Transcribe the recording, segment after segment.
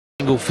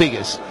single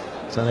figures,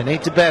 so they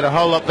need to bat a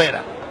whole lot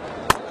better.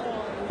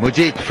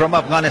 Mujib from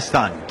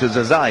Afghanistan to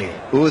Zazi,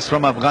 who is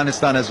from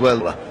Afghanistan as well.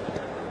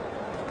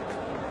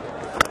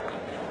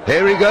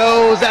 There he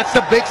goes, that's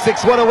the big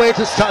six. What a way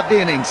to start the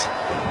innings.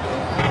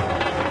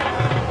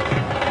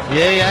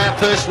 Yeah,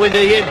 first win to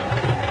him.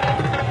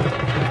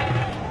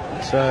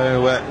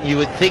 So you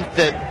would think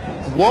that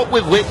what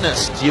we've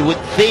witnessed, you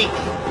would think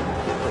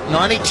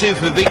 92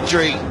 for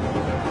victory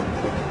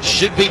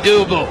should be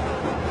doable.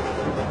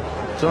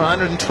 So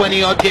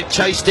 120 odd get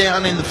chased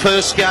down in the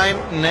first game.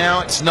 Now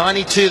it's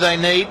 92 they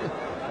need.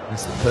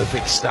 That's the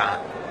perfect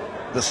start.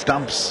 The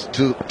stumps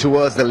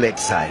towards the leg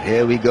side.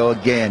 Here we go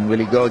again. Will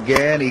he go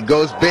again? He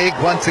goes big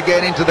once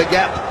again into the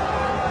gap.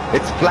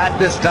 It's flat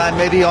this time,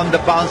 maybe on the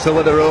bounce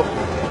over the rope.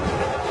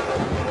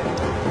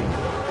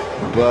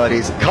 But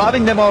he's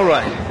carving them all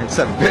right. It's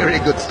a very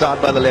good start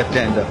by the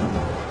left-hander.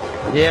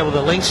 Yeah, well,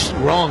 the length's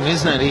wrong,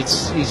 isn't it?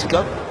 He's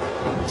got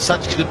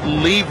such good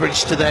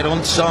leverage to that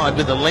onside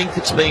with the length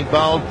that's being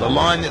bowled, the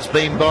line that's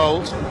being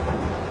bowled.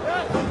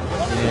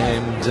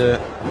 And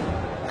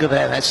look at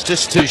that, that's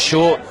just too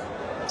short.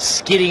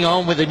 Skidding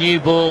on with a new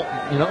ball,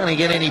 you're not going to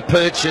get any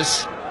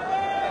purchase.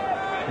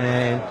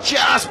 And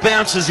just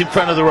bounces in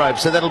front of the rope,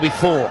 so that'll be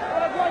 4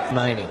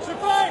 remaining.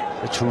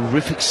 A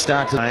terrific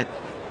start tonight.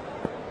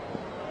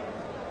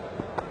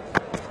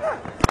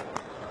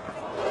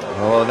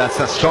 Oh, that's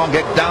a strong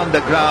hit down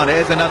the ground.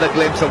 Here's another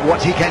glimpse of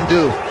what he can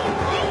do.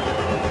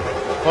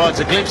 Oh,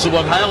 it's a glimpse of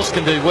what Hales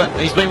can do.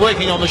 He's been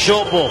working on the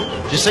short ball.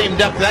 Did you see him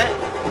duck that?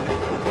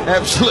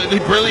 Absolutely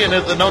brilliant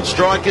at the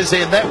non-strikers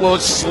end. That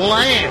was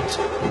slammed.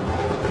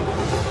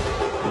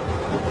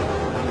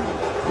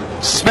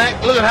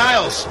 Smack, look at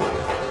Hales.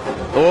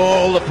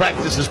 All the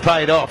practice has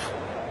paid off.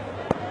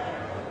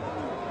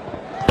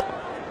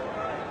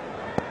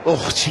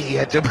 Oh, gee, he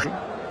had to...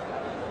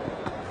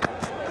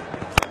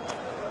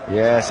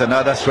 Yes,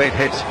 another straight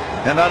hit.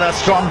 Another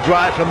strong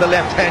drive from the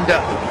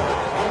left-hander.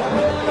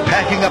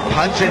 Packing a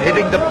punch and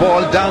hitting the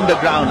ball down the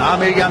ground.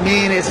 Amir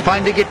Yamin is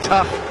finding it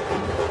tough.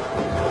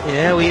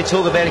 Yeah, well, you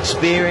talk about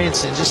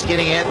experience and just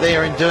getting out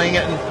there and doing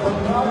it. And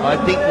I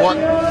think what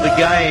the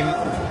game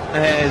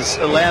has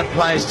allowed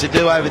players to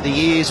do over the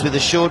years with the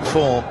short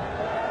form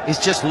is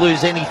just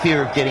lose any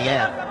fear of getting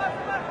out.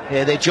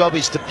 Yeah, their job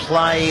is to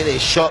play their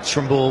shots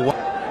from ball one.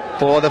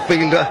 For the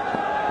fielder,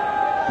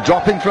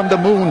 dropping from the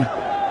moon.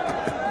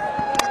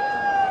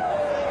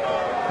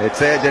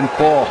 It's edge and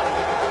 4.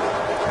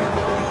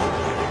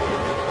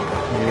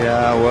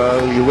 Yeah,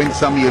 well, you win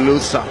some, you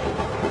lose some.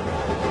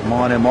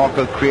 Mone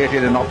Morkel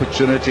created an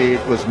opportunity.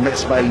 It was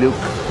missed by Luke.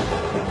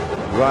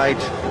 Right.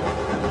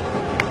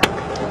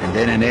 And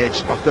then an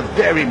edge of the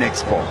very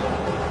next ball.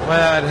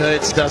 Well, it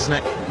hurts, doesn't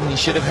it? He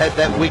should have had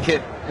that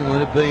wicket. It would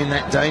have been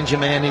that danger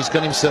man. He's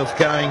got himself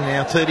going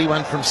now.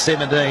 31 from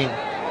 17.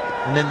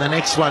 And then the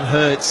next one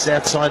hurts.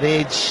 Outside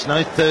edge.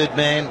 No third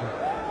man.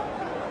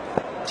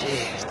 Gee,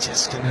 it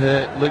just can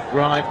hurt. Luke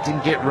Wright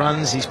didn't get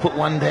runs. He's put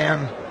one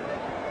down.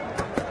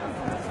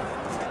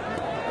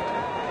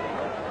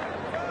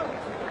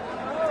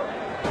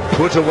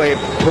 Pulled away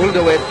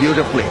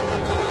beautifully.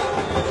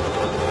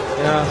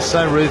 Yeah,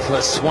 so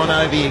ruthless. One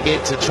over you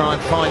get to try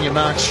and find your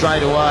mark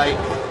straight away.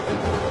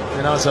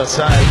 And as I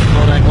say,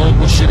 Mone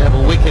Morkel should have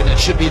a wicket. It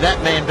should be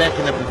that man back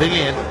in the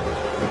pavilion.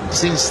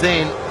 Since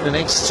then, the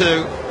next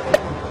two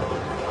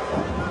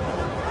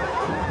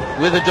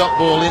with a dot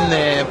ball in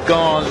there have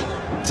gone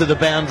to the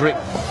boundary.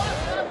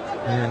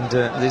 And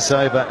this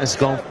over has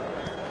gone.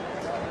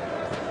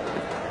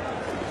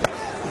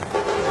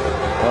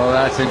 Oh,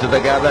 that's into the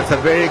gap. That's a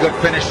very good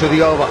finish to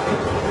the over.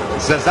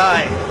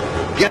 Zazi.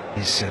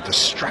 These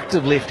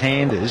destructive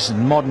left-handers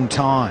in modern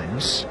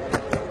times.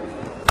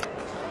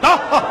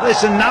 Oh,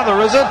 there's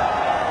another, is it?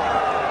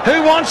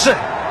 Who wants it?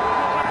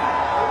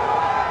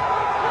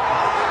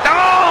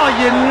 Oh,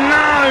 you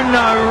know,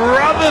 no,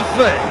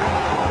 Rutherford.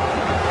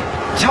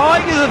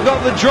 Tigers have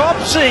got the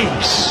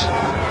dropsies.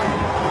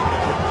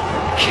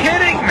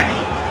 Kidding me.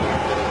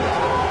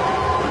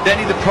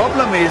 Danny, the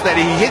problem is that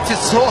he hits it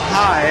so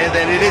high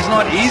that it is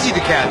not easy to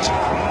catch.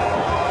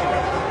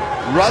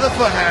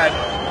 Rutherford had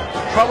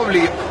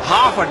probably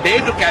half a day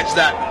to catch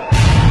that.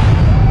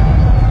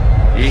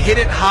 He hit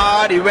it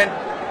hard, he went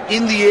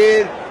in the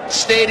air,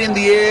 stayed in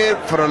the air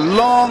for a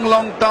long,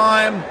 long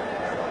time.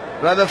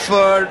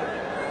 Rutherford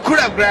could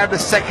have grabbed a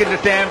second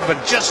attempt,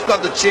 but just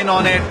got the chin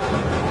on it.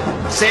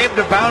 Saved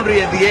the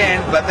boundary at the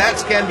end, but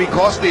that can be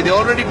costly. They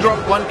already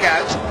dropped one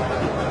catch.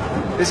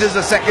 This is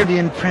the second.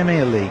 In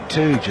Premier League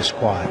too, just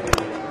quiet.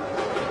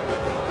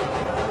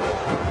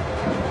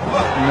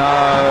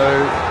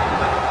 No.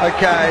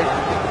 Okay.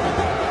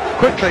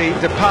 Quickly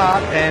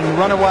depart and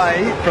run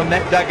away from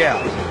that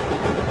dugout.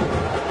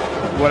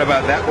 What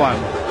about that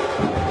one?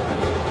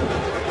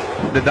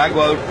 The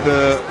dugout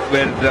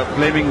where the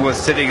Fleming was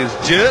sitting is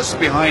just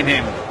behind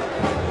him.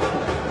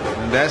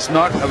 And that's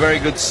not a very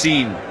good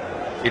scene.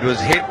 It was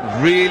hit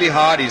really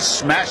hard. He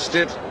smashed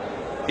it.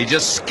 He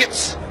just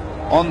skips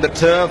on the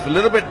turf. A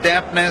little bit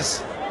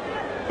dampness.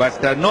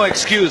 But no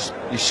excuse.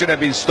 He should have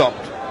been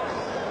stopped.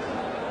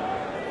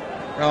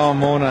 Oh,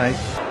 Morne.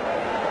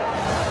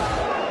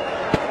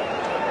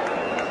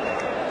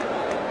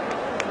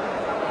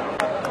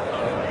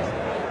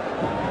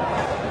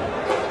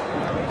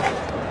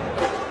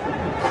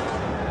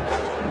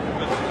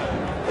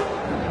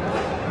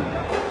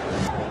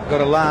 Got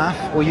to laugh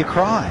or you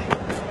cry.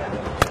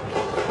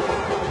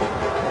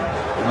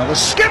 Another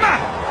skimmer.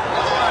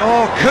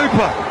 Oh,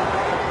 Cooper.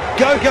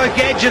 Go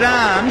gadget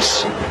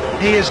arms.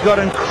 He has got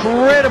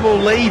incredible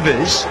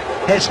levers,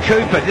 has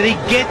Cooper. Did he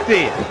get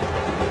there?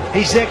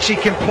 He's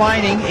actually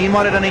complaining he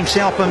might have done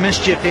himself a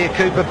mischief there,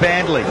 Cooper,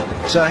 badly.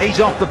 So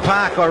he's off the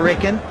park, I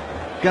reckon.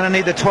 Going to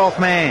need the 12th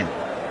man.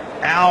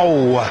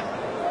 Ow.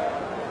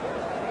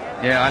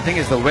 Yeah, I think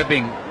it's the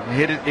webbing.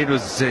 It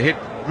was hit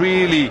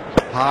really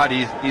hard.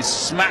 He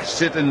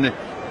smashed it and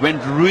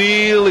went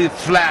really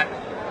flat.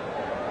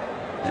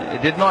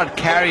 It did not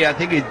carry. I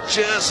think it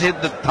just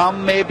hit the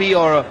thumb maybe,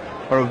 or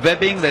a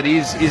webbing that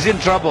he's in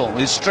trouble.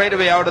 He's straight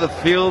away out of the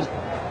field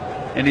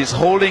and he's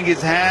holding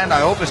his hand.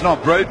 I hope it's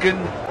not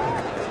broken.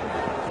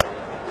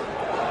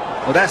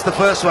 Well, that's the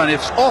first one.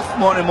 It's off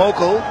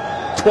Morimoko.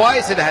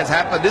 Twice it has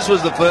happened. This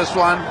was the first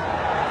one.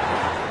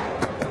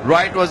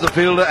 Right was the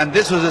fielder, and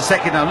this was the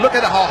second one. Look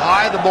at how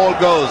high the ball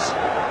goes.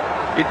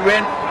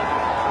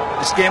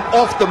 This came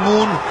off the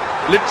moon,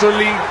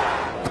 literally.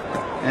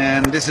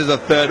 And this is the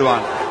third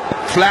one.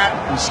 Flat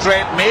and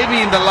straight, maybe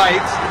in the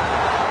lights.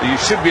 You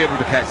should be able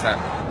to catch that.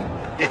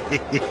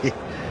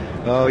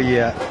 Oh,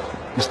 yeah.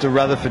 Mr.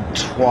 Rutherford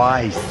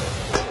twice.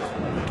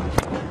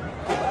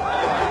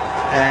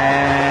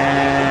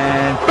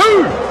 And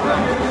boom!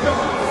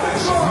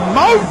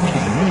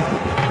 Smoking!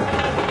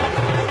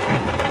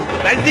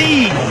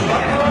 Zazi!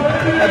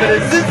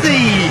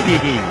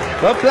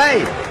 Well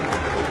played.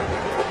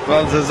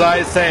 Well,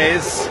 Zazi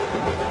says,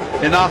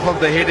 enough of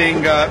the hitting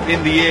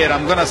in the air.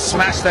 I'm going to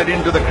smash that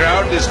into the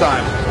crowd this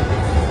time.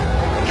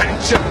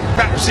 Catch a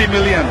Pepsi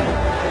million.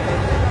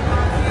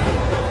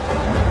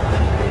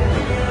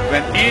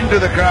 Went into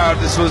the crowd.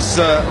 This was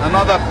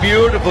another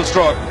beautiful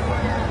stroke.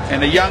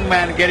 And a young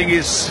man getting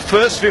his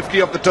first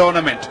 50 of the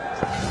tournament.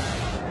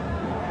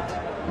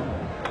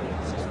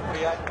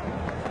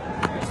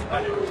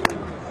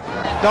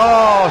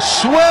 Oh,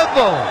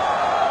 swivel!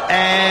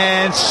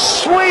 And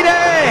sweet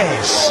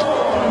as!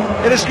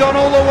 It has gone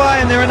all the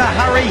way, and they're in a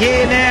hurry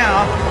here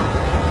now.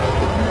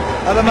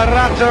 Are the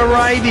Maratha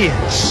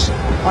Arabians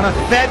on a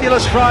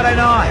fabulous Friday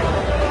night.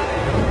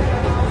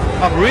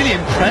 I'm really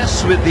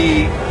impressed with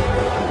the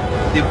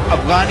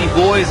Afghani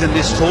boys in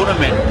this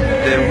tournament.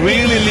 They're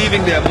really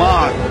leaving their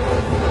mark.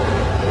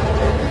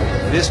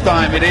 This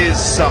time it is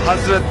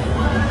HAZRAT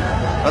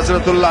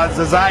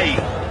Zazi.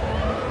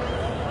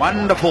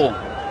 Wonderful.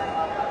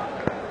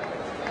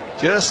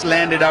 Just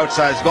landed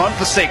outside. It's gone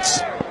for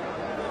 6.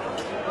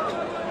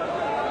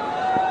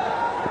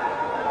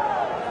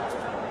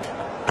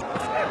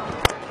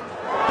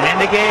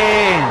 And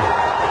again.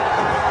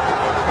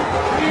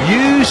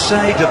 You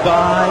say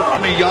goodbye.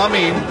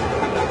 Yamin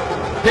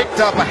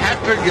picked up a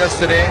hat-trick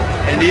yesterday,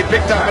 and he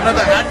picked up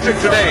another hat-trick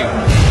today.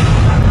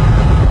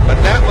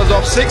 But that was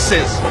off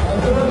 6s.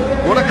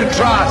 What a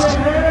contrast.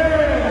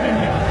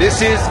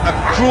 This is a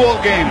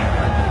cruel game.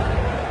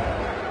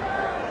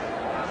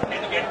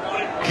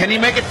 Can he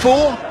make it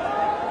 4?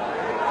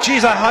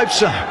 Geez, I hope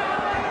so.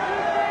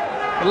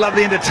 I love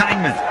the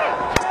entertainment.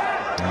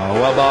 Oh,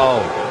 well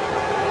bowled.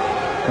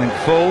 Went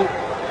full.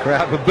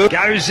 Crowd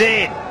goes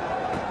in.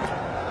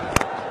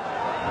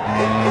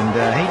 And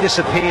he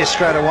disappears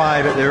straight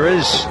away, but there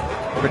is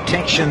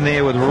protection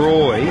there with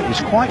Roy.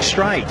 He's quite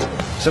straight.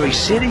 So he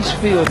set his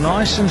field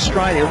nice and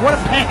straight here. What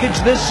a package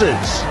this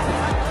is.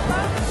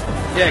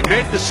 Yeah,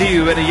 great to see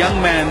you when a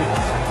young man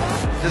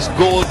just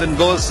goes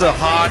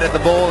hard at the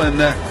ball, and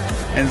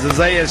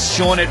Zazi has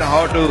shown it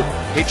how to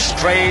hit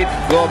straight,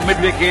 go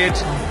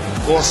mid-wicket,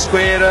 go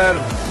squarer,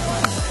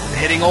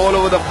 hitting all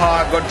over the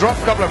park. Got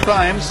dropped a couple of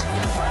times,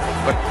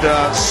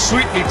 but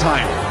sweetly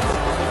timed.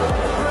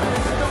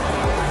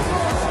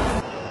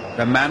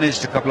 They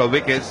managed a couple of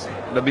wickets. It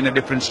would have been a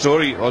different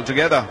story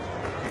altogether.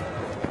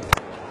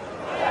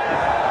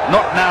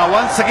 Not now.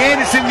 Once again,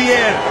 it's in the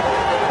air.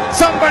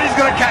 Somebody's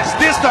going to catch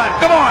this time.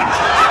 Come on.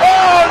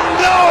 Oh,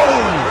 no.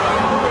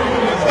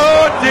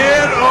 Oh,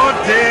 dear. Oh,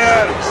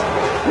 dear.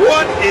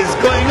 What is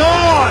going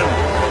on?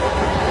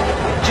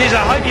 Geez,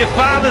 I hope your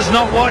father's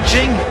not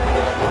watching.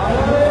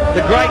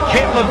 The great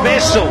Kepler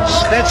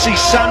Vessels. That's his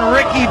son,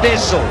 Ricky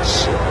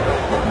Vessels.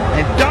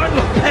 And don't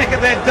look back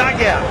at that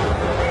dugout.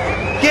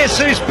 Guess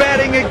who's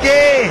batting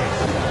again?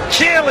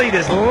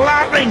 Cheerleaders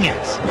loving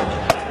it.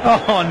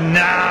 Oh,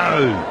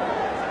 no.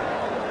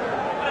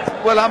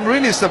 Well, I'm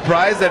really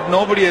surprised that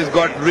nobody has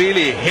got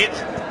really hit,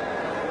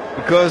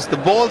 because the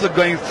balls are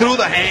going through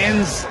the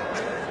hands.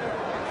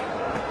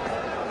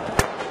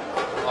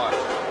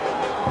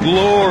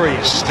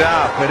 Glorious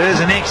stuff. It is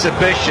an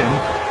exhibition,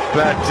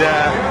 but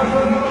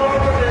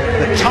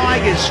the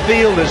Tigers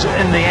fielders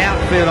in the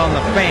outfield on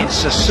the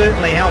fence are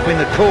certainly helping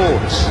the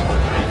cause.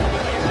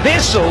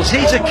 Vessels,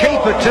 he's a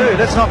keeper too.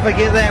 Let's not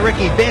forget that,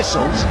 Ricky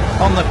Vessels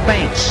on the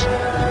fence.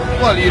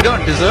 Well, you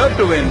don't deserve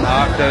to win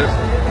after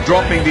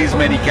dropping these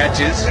many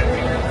catches.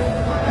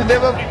 And there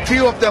were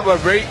few of them were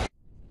very